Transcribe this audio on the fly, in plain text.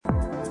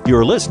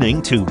You're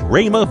listening to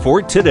Rhema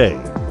for Today.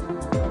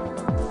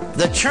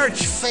 The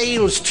church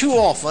fails too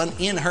often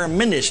in her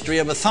ministry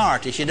of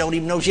authority. She don't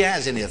even know she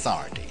has any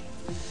authority.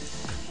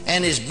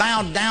 And is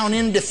bowed down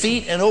in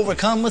defeat and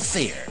overcome with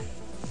fear.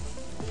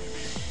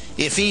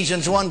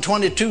 Ephesians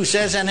 1:22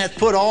 says, and hath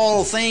put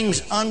all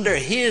things under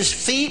his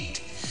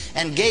feet,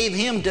 and gave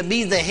him to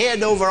be the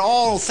head over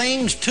all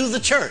things to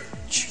the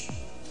church.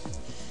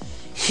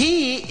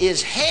 He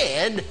is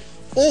head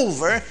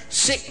over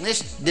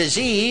sickness,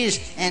 disease,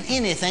 and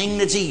anything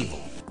that's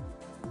evil.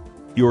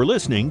 You're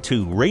listening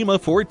to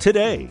Rhema for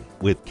Today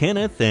with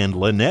Kenneth and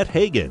Lynette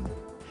Hagin.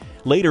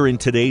 Later in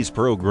today's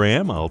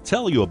program, I'll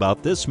tell you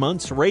about this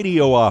month's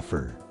radio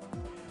offer.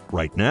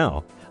 Right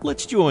now,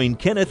 let's join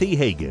Kenneth E.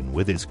 Hagin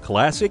with his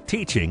classic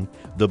teaching,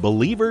 The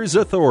Believer's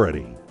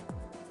Authority.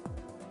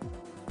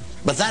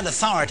 But that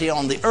authority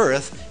on the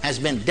earth has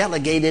been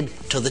delegated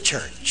to the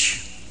church.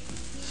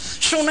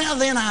 So now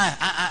then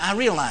I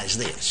realized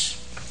this.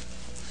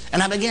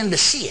 And I began to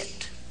see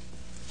it.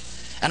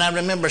 And I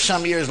remember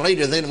some years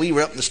later, then we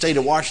were up in the state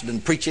of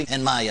Washington preaching,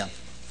 and my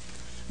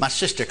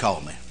sister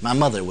called me. My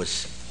mother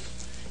was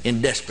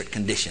in desperate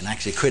condition,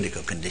 actually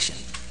critical condition.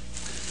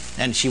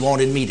 And she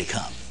wanted me to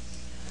come.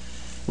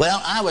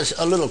 Well, I was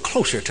a little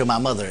closer to my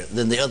mother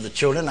than the other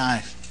children.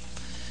 I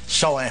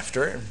saw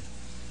after her,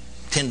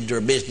 tended to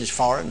her business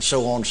for her, and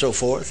so on and so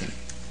forth.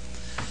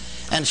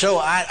 And so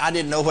I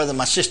didn't know whether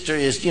my sister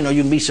is, you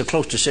can be so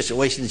close to a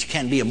situation that you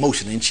can be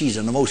emotional, and she's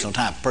an emotional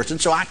type of person.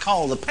 So I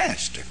called the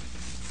pastor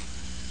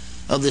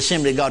of the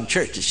Assembly of God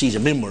Church that she's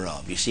a member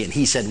of, you see. And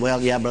he said, well,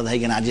 yeah, Brother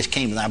Hagin, I just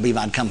came, and I believe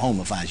I'd come home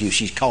if I was you.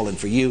 She's calling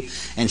for you,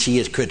 and she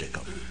is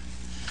critical.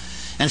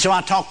 And so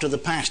I talked to the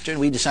pastor,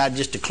 and we decided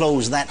just to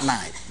close that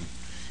night.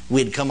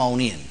 We'd come on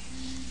in.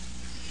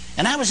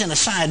 And I was in a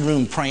side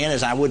room praying,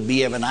 as I would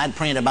be every night,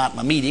 praying about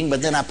my meeting,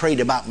 but then I prayed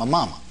about my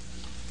mama.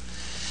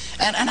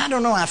 And I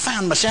don't know, I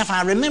found myself,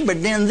 I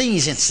remembered then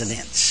these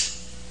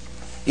incidents.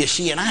 You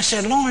see, and I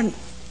said, Lord,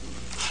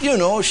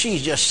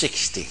 she's just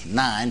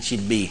 69.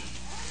 She'd be,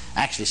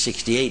 actually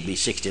 68, be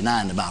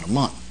 69 in about a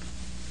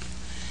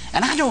month.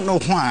 And I don't know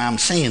why I'm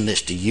saying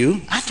this to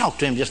you. I talk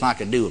to him just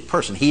like I do a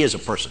person. He is a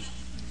person.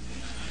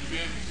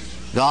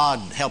 God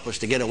help us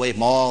to get away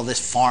from all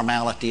this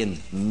formality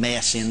and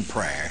mess in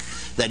prayer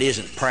that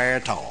isn't prayer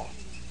at all.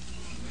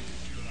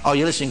 Are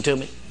you listening to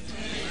me?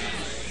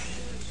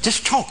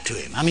 Just talk to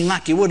him. I mean,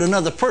 like you would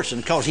another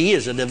person, because he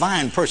is a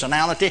divine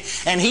personality,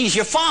 and he's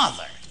your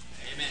Father.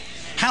 Amen.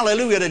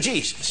 Hallelujah to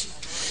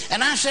Jesus.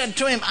 And I said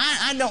to him,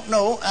 I don't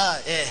know.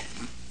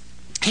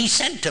 He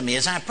said to me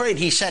as I prayed,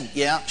 he said,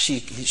 yeah,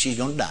 she's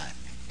going to die.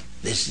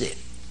 This is it.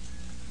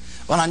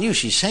 Well, I knew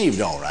she's saved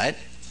all right.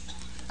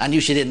 I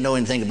knew she didn't know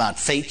anything about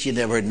faith. She'd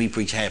never heard me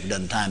preach half a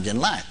dozen times in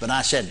life. But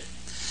I said,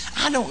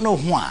 I don't know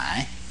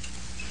why.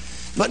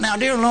 But now,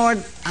 dear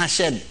Lord, I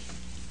said,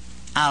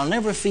 I'll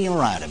never feel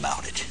right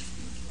about it.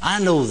 I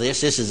know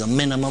this is a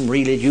minimum,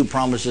 really. You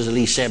promised us at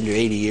least 70 or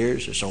 80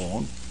 years or so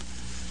on.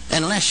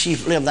 And unless she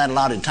lived that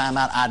allotted time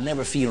out, I'd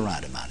never feel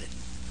right about it.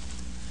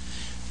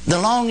 The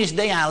longest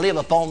day I live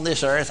upon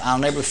this earth, I'll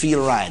never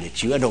feel right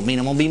at you. I don't mean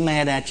I'm going to be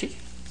mad at you,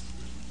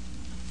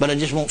 but I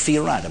just won't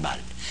feel right about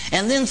it.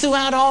 And then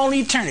throughout all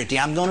eternity,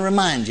 I'm going to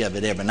remind you of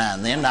it every now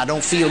and then. I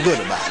don't feel good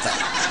about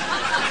that.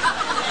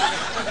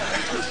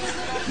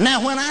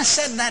 Now, when I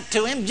said that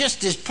to him,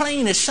 just as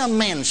plain as some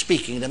men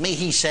speaking to me,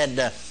 he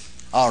said,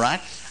 all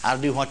right, I'll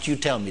do what you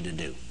tell me to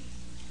do.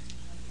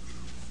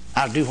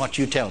 I'll do what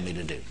you tell me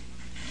to do.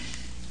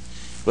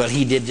 Well,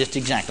 he did just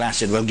exactly. I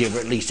said, well, give her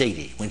at least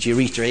 80. When she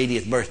reached her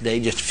 80th birthday,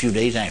 just a few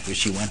days after,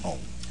 she went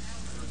home.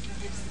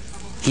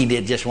 He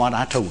did just what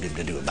I told him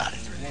to do about it.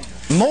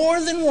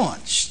 More than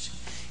once,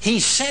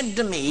 he said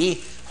to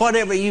me,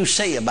 whatever you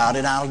say about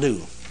it, I'll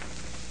do.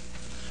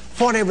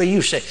 Whatever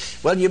you say.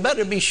 Well, you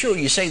better be sure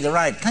you say the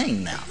right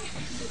thing now.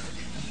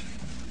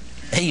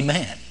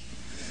 Amen.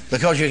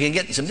 Because you can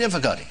get in some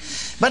difficulty.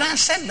 But I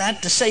said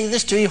that to say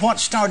this to you, what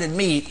started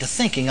me to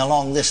thinking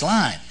along this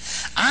line.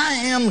 I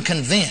am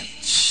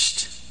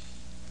convinced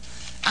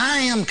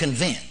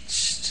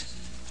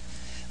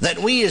that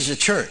we as a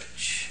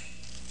church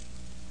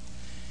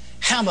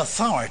have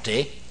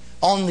authority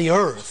on the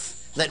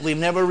earth that we've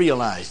never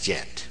realized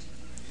yet.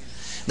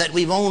 That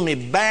we've only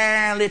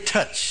barely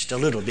touched a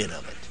little bit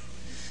of it.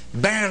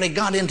 Barely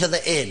got into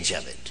the edge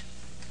of it.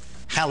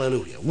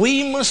 Hallelujah.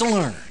 We must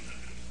learn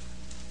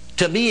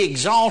to be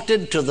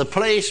exalted to the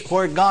place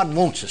where God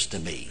wants us to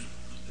be.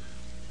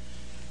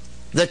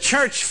 The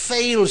church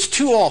fails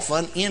too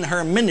often in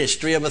her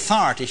ministry of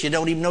authority. She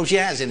don't even know she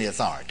has any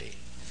authority.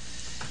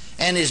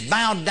 And is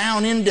bowed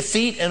down in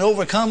defeat and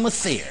overcome with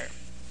fear.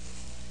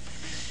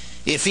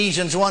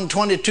 Ephesians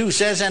 1:22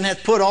 says, and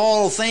hath put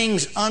all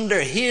things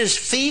under his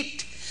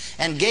feet,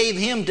 and gave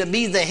him to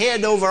be the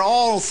head over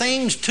all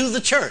things to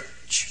the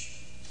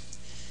church.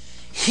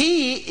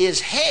 He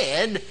is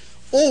head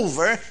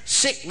over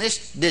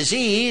sickness,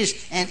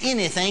 disease, and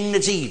anything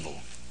that's evil.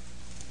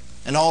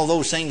 And all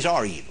those things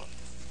are evil.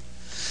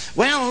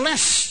 Well,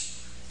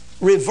 let's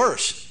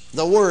reverse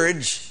the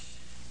words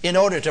in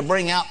order to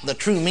bring out the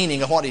true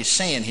meaning of what he's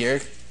saying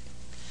here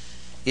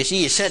You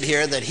see, he said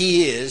here that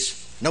he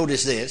is,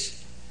 notice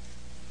this,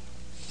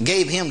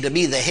 gave him to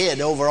be the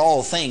head over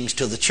all things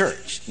to the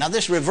church. Now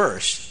this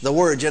reverse the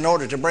words in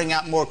order to bring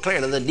out more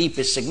clearly the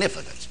deepest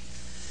significance.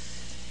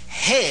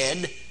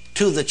 Head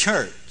to the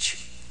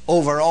church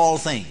over all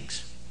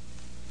things.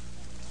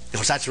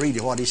 Because that's really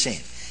what he's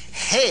saying.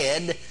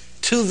 Head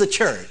to the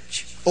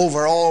church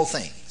over all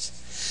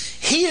things.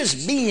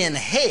 His being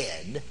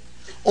head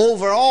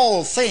over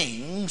all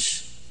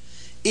things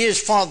is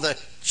for the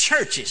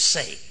church's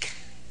sake.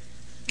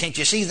 Can't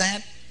you see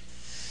that?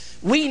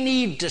 We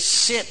need to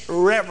sit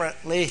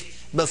reverently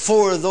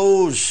before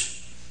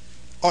those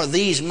or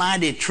these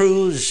mighty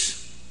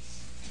truths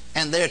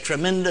and their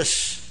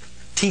tremendous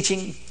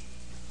teaching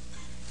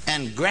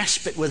and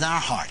grasp it with our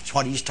hearts,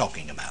 what he's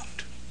talking about.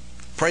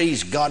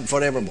 Praise God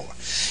forevermore.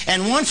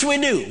 And once we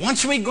do,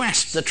 once we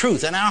grasp the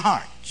truth in our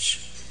hearts,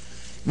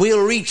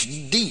 we'll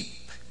reach deep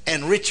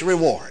and rich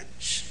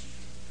rewards.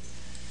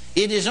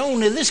 It is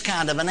only this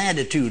kind of an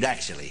attitude,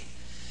 actually,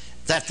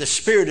 that the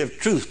Spirit of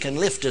truth can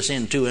lift us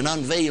into and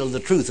unveil the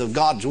truth of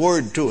God's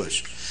Word to us,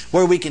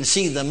 where we can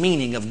see the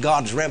meaning of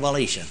God's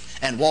revelation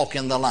and walk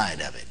in the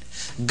light of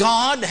it.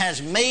 God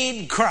has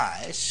made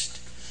Christ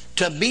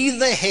to be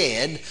the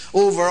head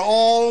over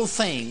all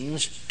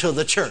things to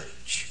the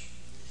church.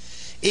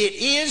 It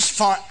is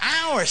for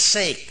our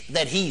sake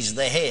that he's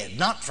the head,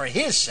 not for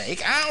his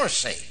sake, our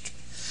sake,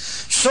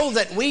 so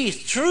that we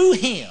through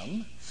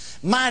him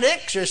might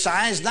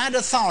exercise that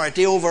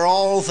authority over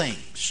all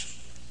things.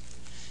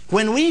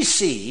 When we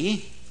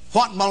see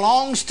what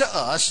belongs to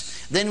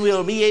us, then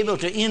we'll be able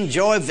to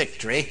enjoy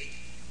victory.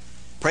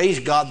 Praise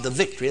God, the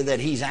victory that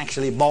he's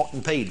actually bought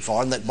and paid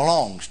for and that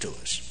belongs to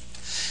us.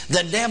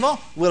 The devil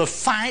will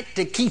fight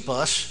to keep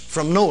us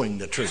from knowing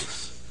the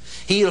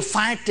truth. He'll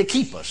fight to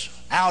keep us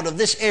out of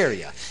this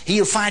area.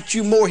 He'll fight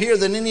you more here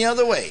than any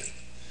other way.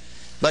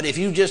 But if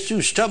you just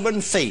through stubborn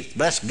faith,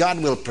 bless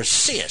God, will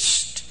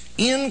persist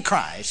in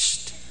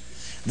Christ,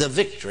 the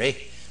victory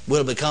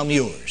will become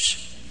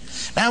yours.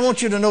 Now I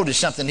want you to notice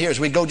something here as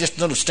we go just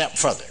a little step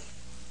further.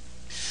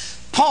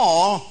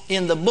 Paul,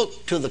 in the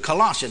book to the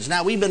Colossians,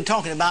 now we've been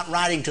talking about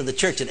writing to the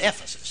church at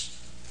Ephesus.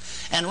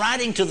 And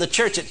writing to the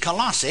church at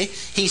Colossae,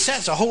 he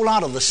says a whole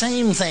lot of the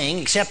same thing,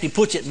 except he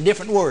puts it in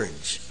different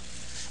words.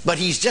 But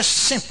he's just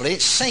simply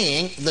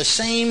saying the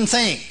same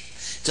thing.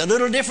 It's a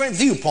little different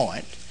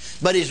viewpoint,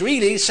 but he's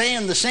really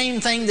saying the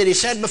same thing that he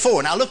said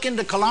before. Now look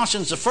into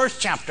Colossians, the 1st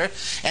chapter,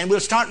 and we'll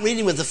start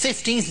reading with the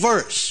 15th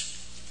verse.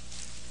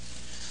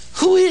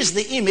 Who is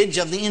the image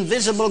of the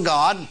invisible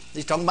God?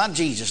 He's talking about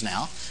Jesus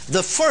now.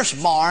 The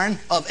firstborn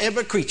of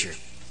every creature.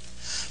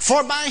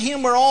 For by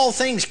him were all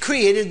things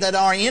created that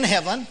are in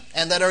heaven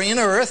and that are in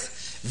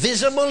earth,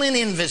 visible and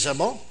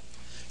invisible,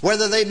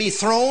 whether they be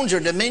thrones or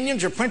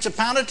dominions or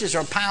principalities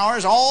or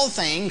powers, all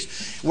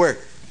things were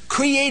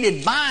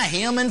created by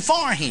him and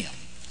for him.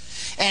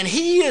 And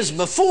he is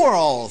before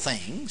all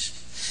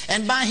things,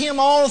 and by him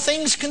all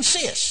things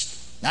consist.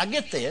 Now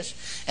get this.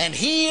 And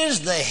he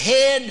is the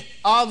head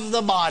of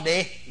the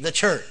body, the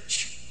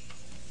church.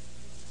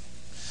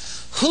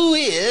 Who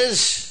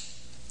is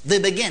the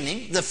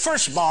beginning, the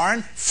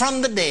firstborn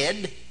from the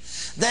dead,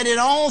 that in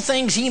all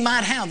things he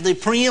might have the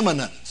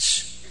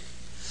preeminence.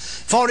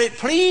 For it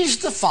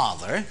pleased the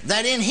Father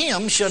that in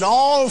him should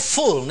all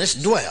fullness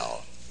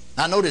dwell.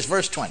 Now notice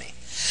verse 20.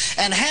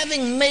 And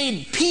having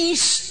made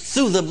peace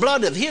through the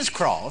blood of his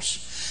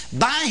cross,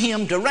 by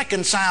him to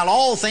reconcile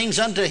all things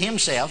unto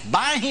himself,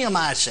 by him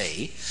I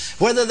say,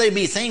 whether they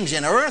be things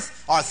in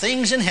earth or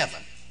things in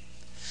heaven.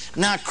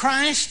 Now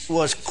Christ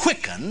was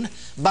quickened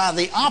by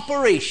the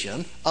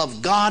operation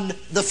of God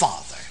the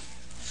Father.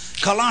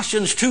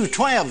 Colossians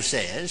 2:12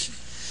 says,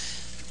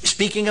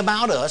 speaking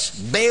about us,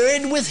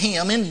 buried with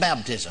him in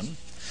baptism,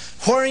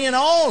 wherein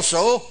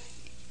also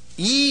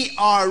ye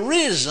are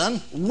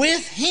risen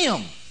with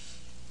him,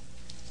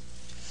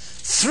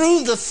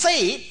 through the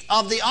faith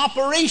of the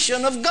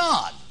operation of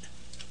God,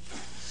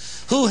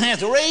 who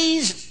hath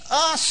raised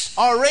us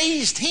or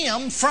raised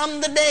him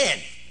from the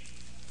dead.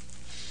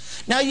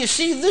 Now you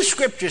see, this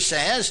scripture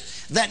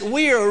says that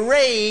we are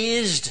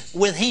raised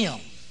with him.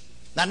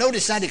 Now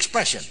notice that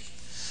expression.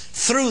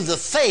 Through the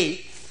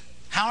faith,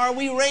 how are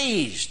we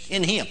raised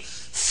in him?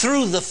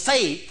 Through the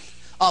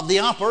faith of the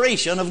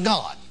operation of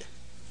God.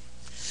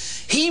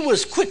 He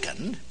was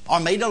quickened, or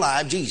made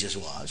alive, Jesus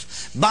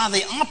was, by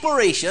the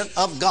operation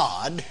of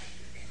God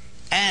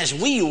as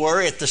we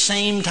were at the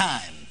same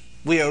time.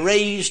 We are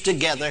raised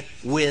together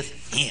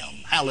with him.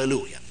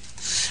 Hallelujah.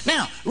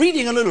 Now,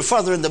 reading a little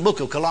further in the book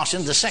of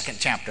Colossians, the 2nd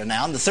chapter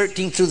now, in the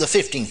 13th through the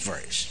 15th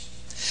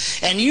verse.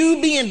 And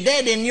you being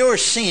dead in your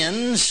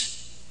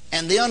sins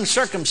and the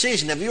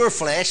uncircumcision of your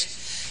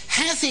flesh,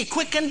 hath he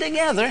quickened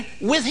together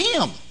with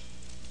him,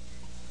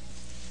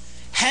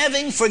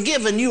 having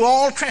forgiven you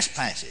all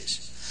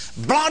trespasses,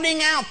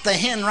 blotting out the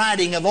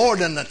handwriting of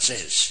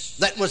ordinances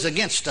that was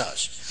against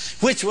us,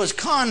 which was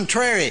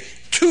contrary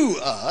to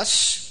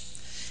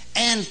us,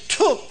 and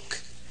took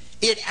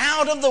it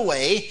out of the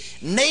way,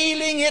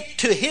 nailing it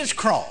to his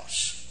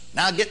cross.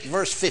 Now get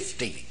verse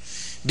 15.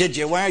 Did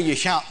you wear your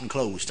shouting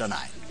clothes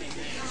tonight?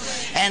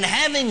 And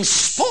having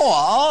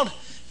spoiled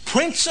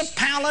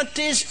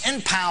principalities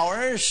and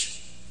powers,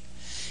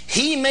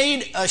 he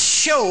made a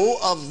show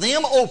of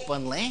them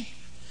openly,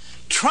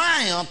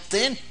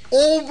 triumphing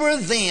over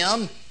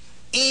them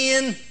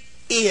in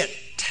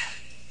it.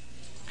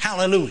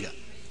 Hallelujah.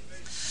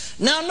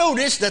 Now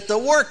notice that the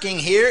working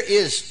here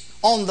is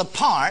on the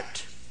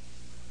part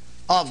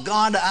of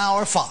God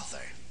our Father.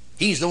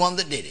 He's the one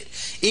that did it.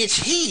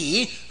 It's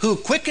He who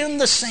quickened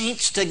the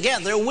saints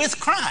together with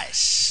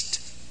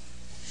Christ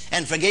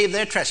and forgave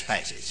their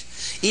trespasses.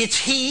 It's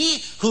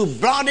He who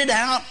blotted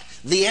out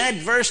the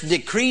adverse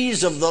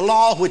decrees of the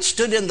law which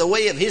stood in the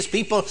way of His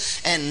people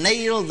and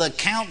nailed the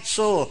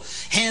council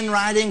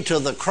handwriting to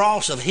the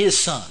cross of His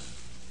Son.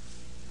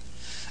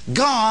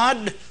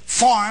 God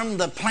formed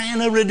the plan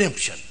of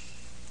redemption.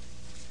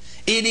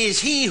 It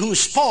is He who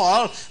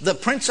spoiled the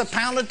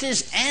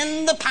principalities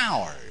and the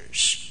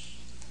powers.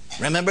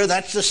 Remember,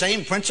 that's the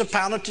same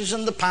principalities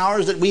and the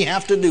powers that we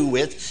have to do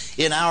with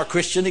in our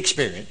Christian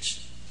experience.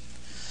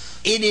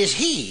 It is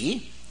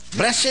He,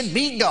 blessed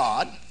be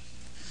God,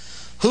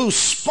 who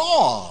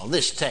spoiled,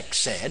 this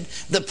text said,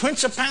 the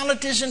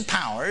principalities and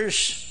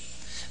powers.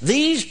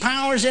 These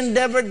powers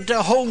endeavored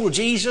to hold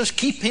Jesus,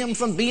 keep Him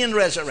from being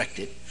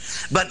resurrected.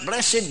 But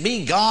blessed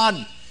be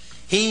God,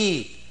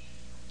 He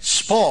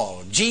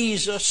spoiled,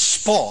 Jesus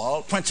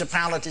spoiled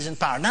principalities and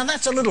powers. Now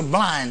that's a little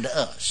blind to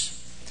us.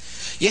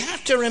 You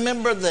have to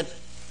remember that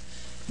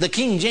the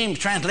King James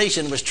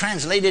translation was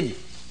translated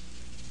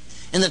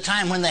in the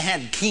time when they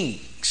had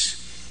kings.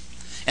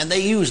 And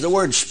they used the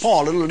word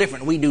spoil a little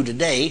different than we do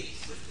today.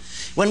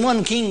 When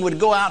one king would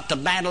go out to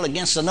battle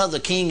against another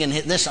king and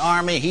this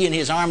army, he and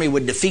his army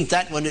would defeat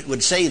that one, it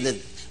would say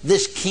that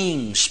this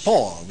king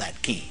spoiled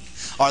that king,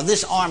 or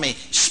this army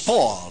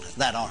spoiled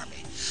that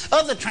army.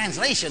 Other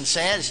translation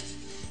says,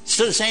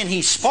 instead of saying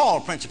he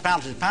spoiled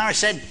principalities and powers,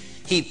 said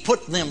he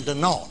put them to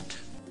naught.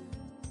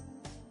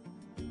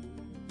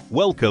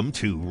 Welcome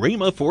to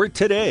Rhema for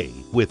Today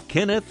with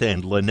Kenneth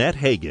and Lynette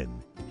Hagin.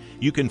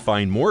 You can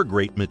find more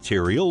great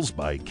materials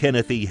by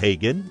Kenneth E.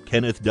 Hagin,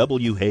 Kenneth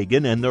W.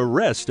 Hagin, and the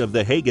rest of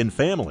the Hagin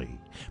family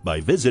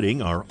by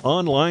visiting our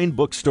online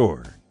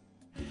bookstore.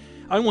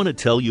 I want to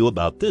tell you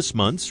about this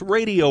month's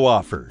radio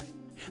offer.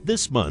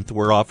 This month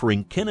we're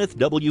offering Kenneth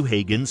W.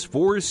 Hagin's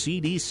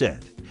 4-CD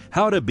set,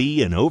 How to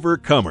Be an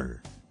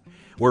Overcomer.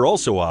 We're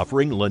also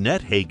offering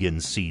Lynette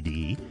Hagin's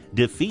CD,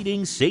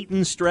 Defeating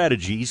Satan's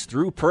Strategies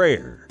Through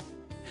Prayer.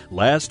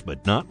 Last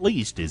but not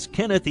least is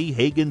Kenneth E.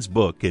 Hagin's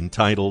book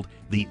entitled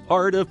The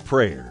Art of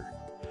Prayer.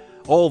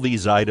 All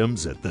these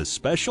items at the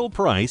special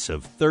price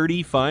of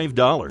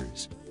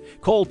 $35.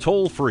 Call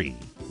toll-free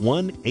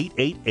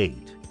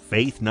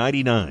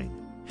 1-888-FAITH-99.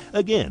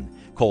 Again,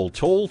 call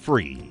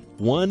toll-free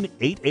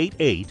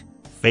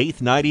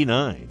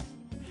 1-888-FAITH-99.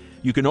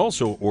 You can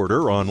also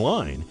order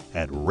online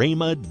at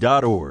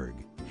rhema.org.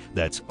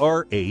 That's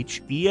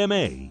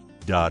rhema.org.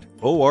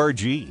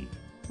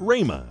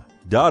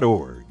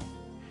 rhema.org.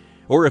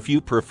 Or if you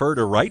prefer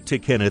to write to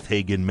Kenneth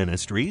Hagin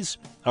Ministries,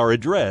 our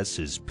address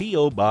is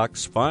P.O.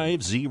 Box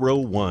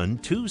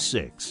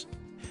 50126,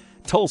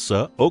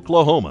 Tulsa,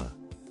 Oklahoma,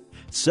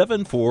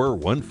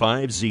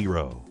 74150.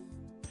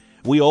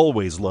 We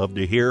always love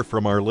to hear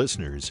from our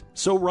listeners,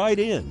 so write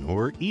in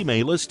or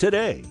email us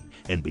today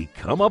and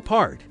become a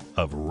part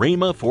of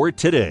Rhema for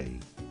Today.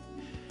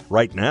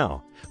 Right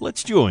now,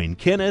 let's join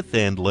Kenneth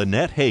and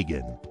Lynette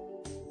Hagin.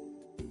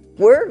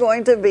 We're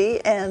going to be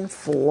in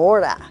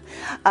Florida,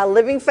 a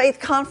Living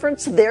Faith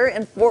Conference there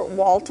in Fort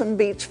Walton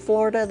Beach,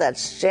 Florida.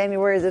 That's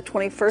January the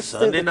 21st.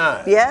 Sunday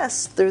night.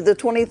 Yes, through the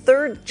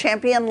 23rd.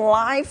 Champion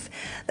Life.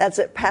 That's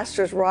at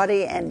Pastors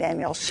Roddy and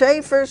Daniel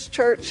Schaefer's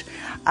church.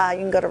 You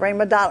can go to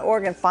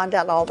rhema.org and find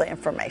out all the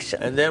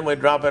information. And then we're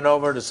dropping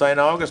over to St.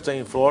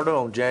 Augustine, Florida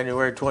on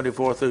January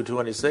 24th through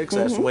 26th.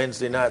 That's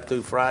Wednesday night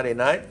through Friday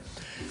night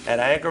at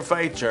Anchor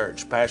Faith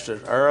Church.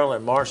 Pastors Earl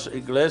and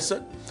Marcy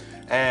Glisson.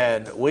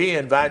 And we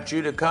invite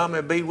you to come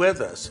and be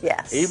with us.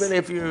 Yes. Even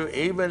if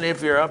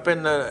you're up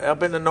in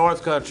the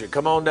North Country,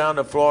 come on down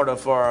to Florida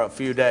for a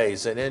few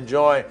days and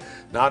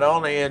not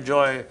only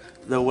enjoy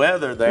the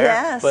weather there,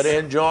 yes, but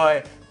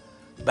enjoy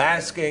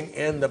basking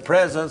in the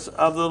presence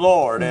of the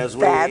Lord as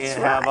we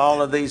have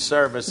all of these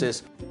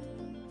services.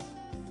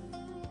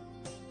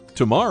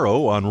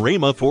 Tomorrow on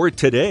Rhema for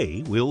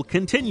Today, we'll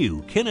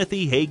continue Kenneth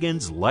E.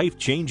 Hagin's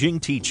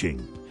life-changing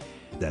teaching.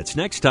 That's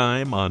next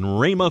time on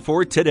Rhema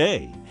for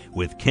Today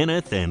with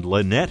Kenneth and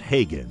Lynette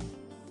Hagin.